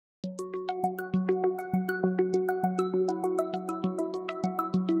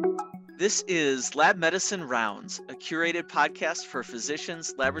This is Lab Medicine Rounds, a curated podcast for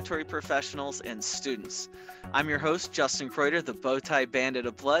physicians, laboratory professionals, and students. I'm your host, Justin Kreuter, the Bowtie Bandit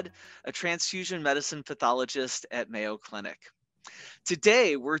of Blood, a transfusion medicine pathologist at Mayo Clinic.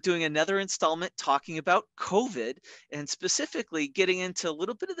 Today, we're doing another installment talking about COVID and specifically getting into a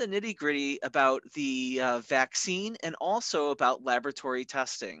little bit of the nitty gritty about the vaccine and also about laboratory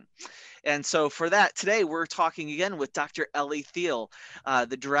testing. And so for that, today we're talking again with Dr. Elli Theel,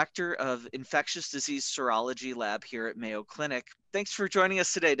 the Director of Infectious Disease Serology Lab here at Mayo Clinic. Thanks for joining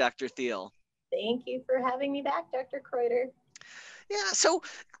us today, Dr. Theel. Thank you for having me back, Dr. Kreuter. Yeah, so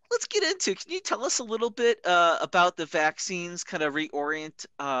let's get into, can you tell us a little bit about the vaccines, kind of reorient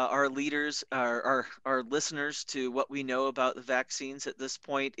our leaders, our listeners to what we know about the vaccines at this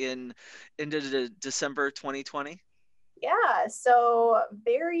point into December 2020? Yeah, so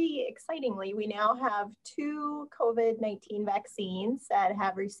very excitingly, we now have two COVID-19 vaccines that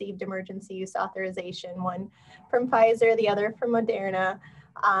have received emergency use authorization, one from Pfizer, the other from Moderna.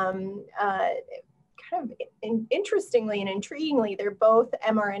 Interestingly and intriguingly, they're both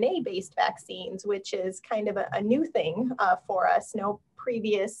mRNA-based vaccines, which is kind of a new thing for us. No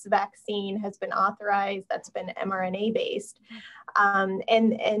previous vaccine has been authorized that's been mRNA-based.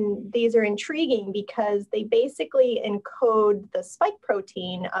 And these are intriguing because they basically encode the spike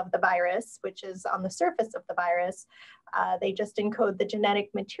protein of the virus, which is on the surface of the virus. They just encode the genetic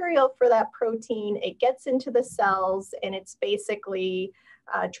material for that protein. It gets into the cells and it's basically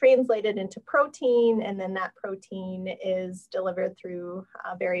translated into protein, and then that protein is delivered through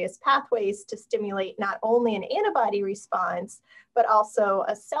various pathways to stimulate not only an antibody response, but also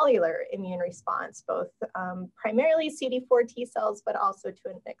a cellular immune response, both primarily CD4 T cells, but also to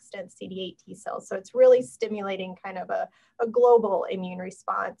an extent CD8 T cells. So it's really stimulating kind of a global immune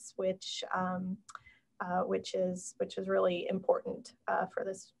response, which is really important for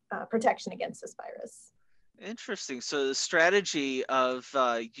this protection against this virus. Interesting. So the strategy of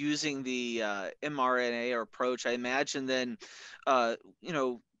using the mRNA approach, I imagine then,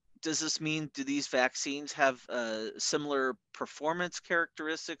 does this mean, do these vaccines have similar performance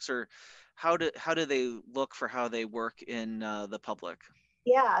characteristics, or how do they look for how they work in the public?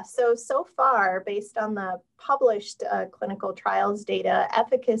 Yeah, so far, based on the published clinical trials data,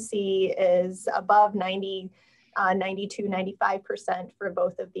 efficacy is above 92, 95% for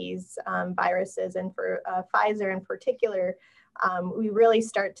both of these viruses. And for Pfizer in particular, we really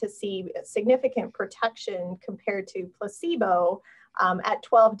start to see significant protection compared to placebo at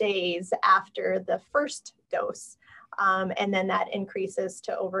 12 days after the first dose. And then that increases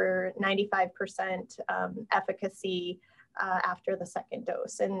to over 95% efficacy after the second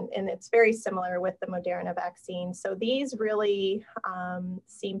dose. And it's very similar with the Moderna vaccine. So these really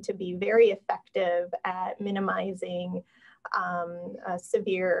seem to be very effective at minimizing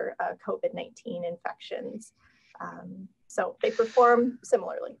severe COVID-19 infections. So they perform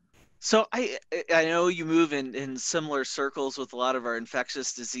similarly. So I know you move in similar circles with a lot of our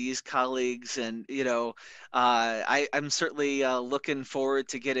infectious disease colleagues, and I'm certainly looking forward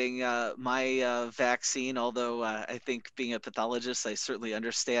to getting my vaccine. Although I think being a pathologist, I certainly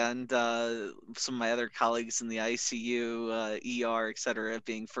understand some of my other colleagues in the ICU, ER, et cetera,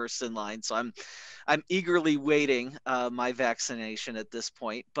 being first in line. So I'm eagerly waiting my vaccination at this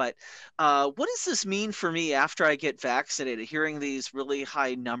point. But what does this mean for me after I get vaccinated? Hearing these really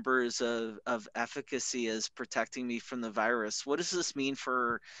high numbers of efficacy as protecting me from the virus, what does this mean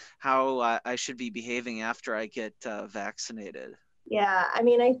for how I should be behaving after I get vaccinated? Yeah, I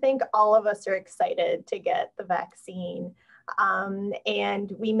mean, I think all of us are excited to get the vaccine.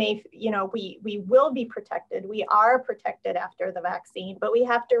 And we may, we will be protected. We are protected after the vaccine, but we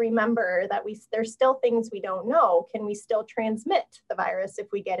have to remember that there's still things we don't know. Can we still transmit the virus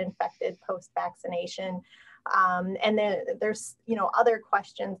if we get infected post-vaccination? And then there's, other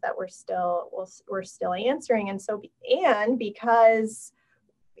questions that we're still answering. And so, and because,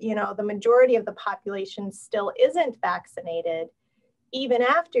 the majority of the population still isn't vaccinated, even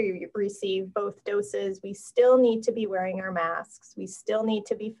after you receive both doses, we still need to be wearing our masks. We still need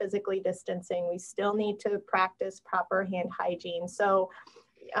to be physically distancing. We still need to practice proper hand hygiene. So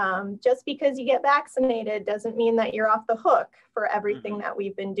just because you get vaccinated doesn't mean that you're off the hook for everything that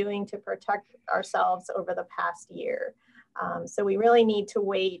we've been doing to protect ourselves over the past year. So we really need to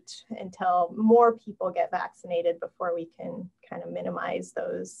wait until more people get vaccinated before we can kind of minimize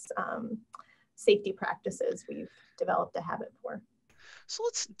those safety practices we've developed a habit for. So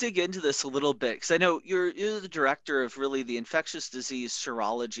let's dig into this a little bit, because I know you're the director of really the Infectious Disease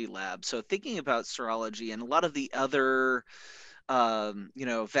Serology Lab. So thinking about serology and a lot of the other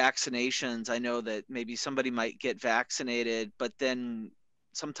vaccinations, I know that maybe somebody might get vaccinated, but then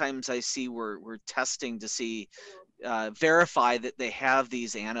sometimes I see we're testing to see verify that they have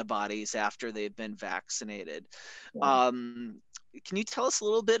these antibodies after they've been vaccinated. Yeah. Can you tell us a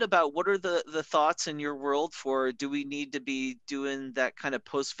little bit about what are the thoughts in your world for, do we need to be doing that kind of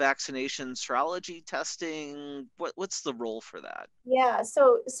post-vaccination serology testing? What's the role for that? Yeah,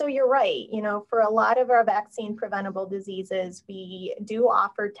 so you're right. You know, for a lot of our vaccine preventable diseases, we do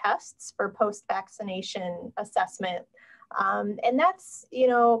offer tests for post-vaccination assessment. And that's, you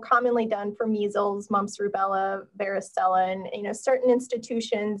know, commonly done for measles, mumps, rubella, varicella, and, you know, certain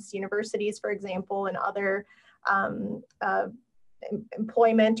institutions, universities, for example, and other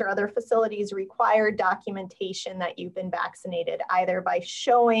employment or other facilities require documentation that you've been vaccinated, either by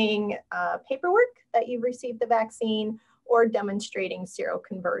showing paperwork that you've received the vaccine or demonstrating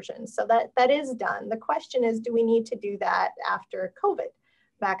seroconversion. So that is done. The question is, do we need to do that after COVID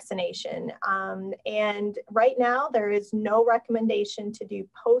vaccination? And right now, there is no recommendation to do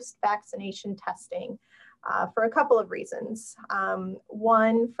post-vaccination testing for a couple of reasons.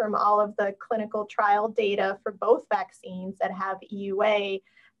 One, from all of the clinical trial data for both vaccines that have EUA,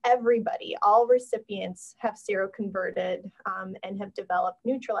 everybody, all recipients have seroconverted and have developed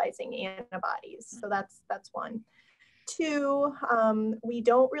neutralizing antibodies. So that's one. Two, we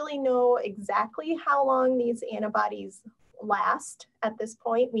don't really know exactly how long these antibodies last at this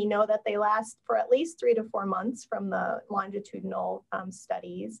point. We know that they last for at least 3 to 4 months from the longitudinal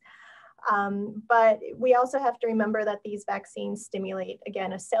studies. But we also have to remember that these vaccines stimulate,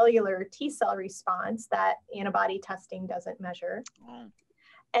 again, a cellular T cell response that antibody testing doesn't measure. Oh.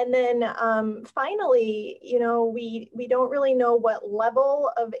 And then finally, you know, we don't really know what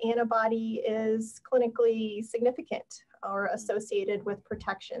level of antibody is clinically significant or associated with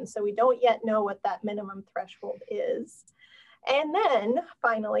protection. So we don't yet know what that minimum threshold is. And then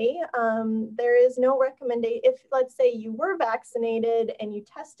finally, there is no recommendation. If, let's say, you were vaccinated and you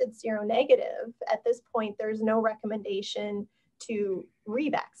tested seronegative, at this point, there's no recommendation to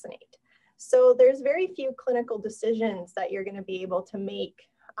revaccinate. So there's very few clinical decisions that you're going to be able to make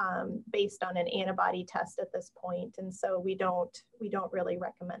based on an antibody test at this point. And so we don't really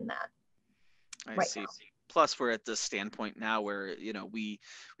recommend that. I see. Now. Plus, we're at this standpoint now where, you know, we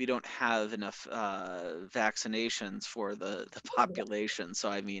don't have enough vaccinations for the population. So,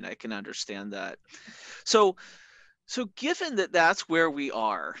 I mean, I can understand that. So given that that's where we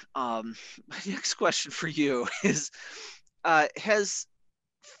are, my next question for you is,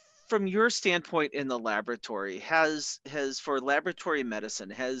 from your standpoint in the laboratory, has for laboratory medicine,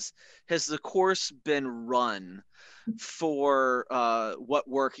 has the course been run for what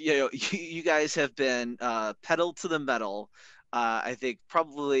work? You know, you guys have been pedal to the metal. I think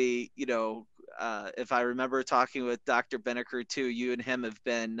probably, you know, if I remember talking with Dr. Benneker too, you and him have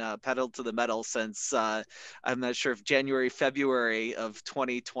been pedal to the metal since I'm not sure if January, February of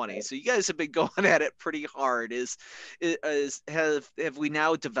 2020. So you guys have been going at it pretty hard. Have we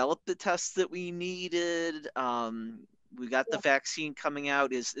now developed the tests that we needed? We got the vaccine coming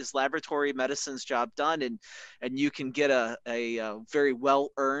out. Is laboratory medicine's job done, and you can get a very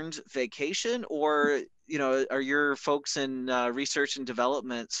well-earned vacation? Or, you know, are your folks in research and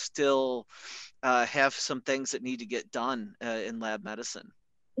development still have some things that need to get done in lab medicine?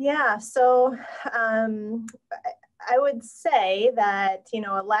 Yeah, so I would say that, you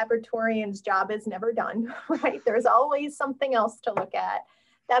know, a laboratorian's job is never done, right? There's always something else to look at.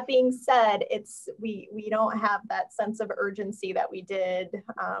 That being said, we don't have that sense of urgency that we did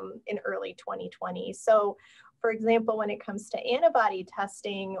in early 2020. So, for example, when it comes to antibody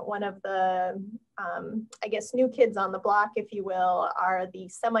testing, one of the, I guess, new kids on the block, if you will, are the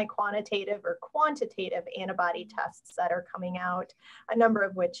semi-quantitative or quantitative antibody tests that are coming out, a number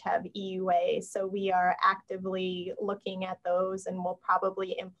of which have EUA. So we are actively looking at those, and we'll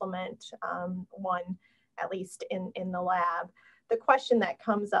probably implement one, at least in the lab. The question that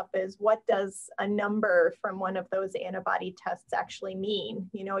comes up is, what does a number from one of those antibody tests actually mean?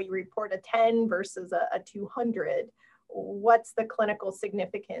 You know, you report a 10 versus a 200. What's the clinical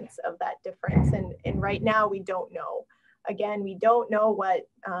significance of that difference? And right now we don't know. Again, we don't know what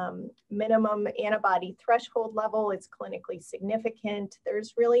minimum antibody threshold level is clinically significant.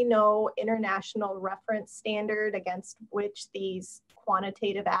 There's really no international reference standard against which these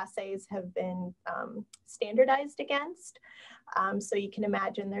quantitative assays have been standardized against. So you can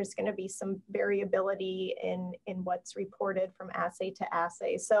imagine there's going to be some variability in what's reported from assay to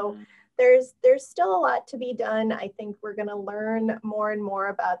assay. So there's still a lot to be done. I think we're going to learn more and more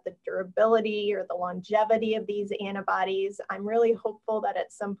about the durability or the longevity of these antibodies. I'm really hopeful that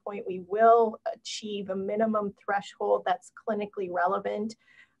at some point we will achieve a minimum threshold that's clinically relevant.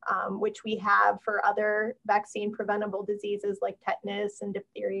 which we have for other vaccine preventable diseases like tetanus and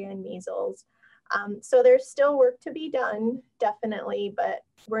diphtheria and measles. So there's still work to be done, definitely, but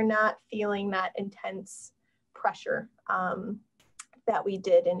we're not feeling that intense pressure that we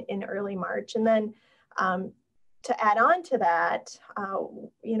did in early March. And then to add on to that,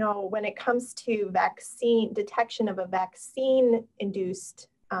 when it comes to vaccine detection of a vaccine-induced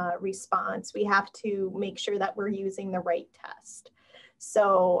response, we have to make sure that we're using the right test.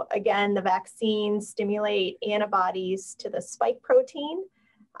 So again, the vaccines stimulate antibodies to the spike protein,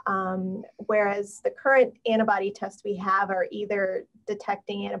 whereas the current antibody tests we have are either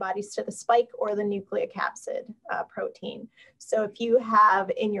detecting antibodies to the spike or the nucleocapsid protein. So if you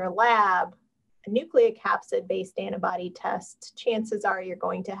have in your lab a nucleocapsid-based antibody test, chances are you're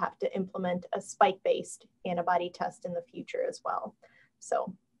going to have to implement a spike-based antibody test in the future as well.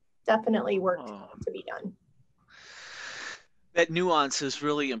 So definitely work to be done. That nuance is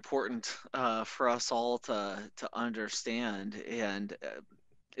really important for us all to understand. And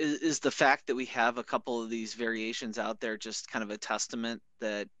is the fact that we have a couple of these variations out there just kind of a testament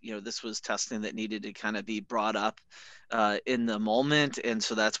that, this was testing that needed to kind of be brought up in the moment? And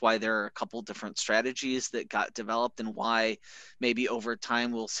so that's why there are a couple different strategies that got developed, and why maybe over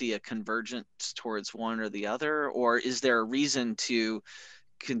time we'll see a convergence towards one or the other? Or is there a reason to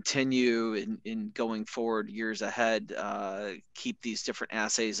continue in going forward years ahead, keep these different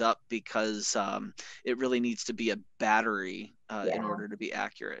assays up, because it really needs to be a battery in order to be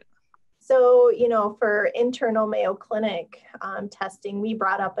accurate? So, for internal Mayo Clinic testing, we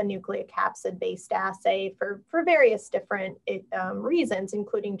brought up a nucleocapsid-based assay for various different reasons,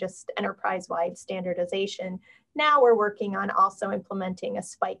 including just enterprise-wide standardization. Now we're working on also implementing a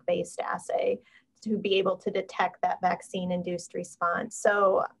spike-based assay to be able to detect that vaccine-induced response.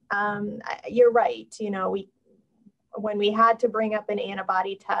 So you're right. When we had to bring up an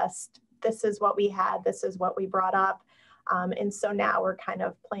antibody test, this is what we had, this is what we brought up. And so now we're kind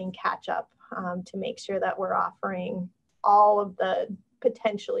of playing catch up to make sure that we're offering all of the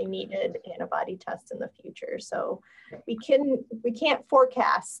potentially needed antibody tests in the future. So we can't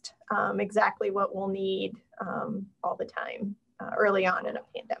forecast exactly what we'll need all the time early on in a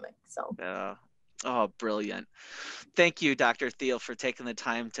pandemic. So. Yeah. Oh, brilliant. Thank you, Dr. Theel, for taking the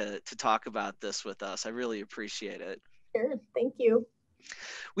time to talk about this with us. I really appreciate it. Sure. Thank you.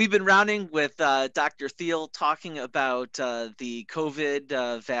 We've been rounding with Dr. Theel, talking about the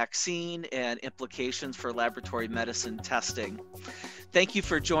COVID vaccine and implications for laboratory medicine testing. Thank you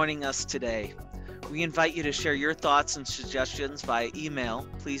for joining us today. We invite you to share your thoughts and suggestions via email.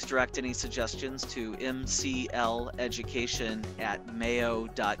 Please direct any suggestions to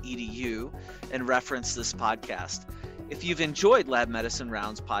mcleducation@mayo.edu and reference this podcast. If you've enjoyed Lab Medicine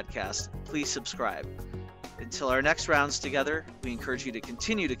Rounds podcast, please subscribe. Until our next rounds together, we encourage you to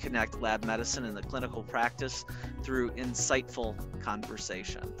continue to connect lab medicine and the clinical practice through insightful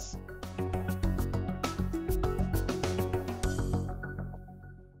conversations.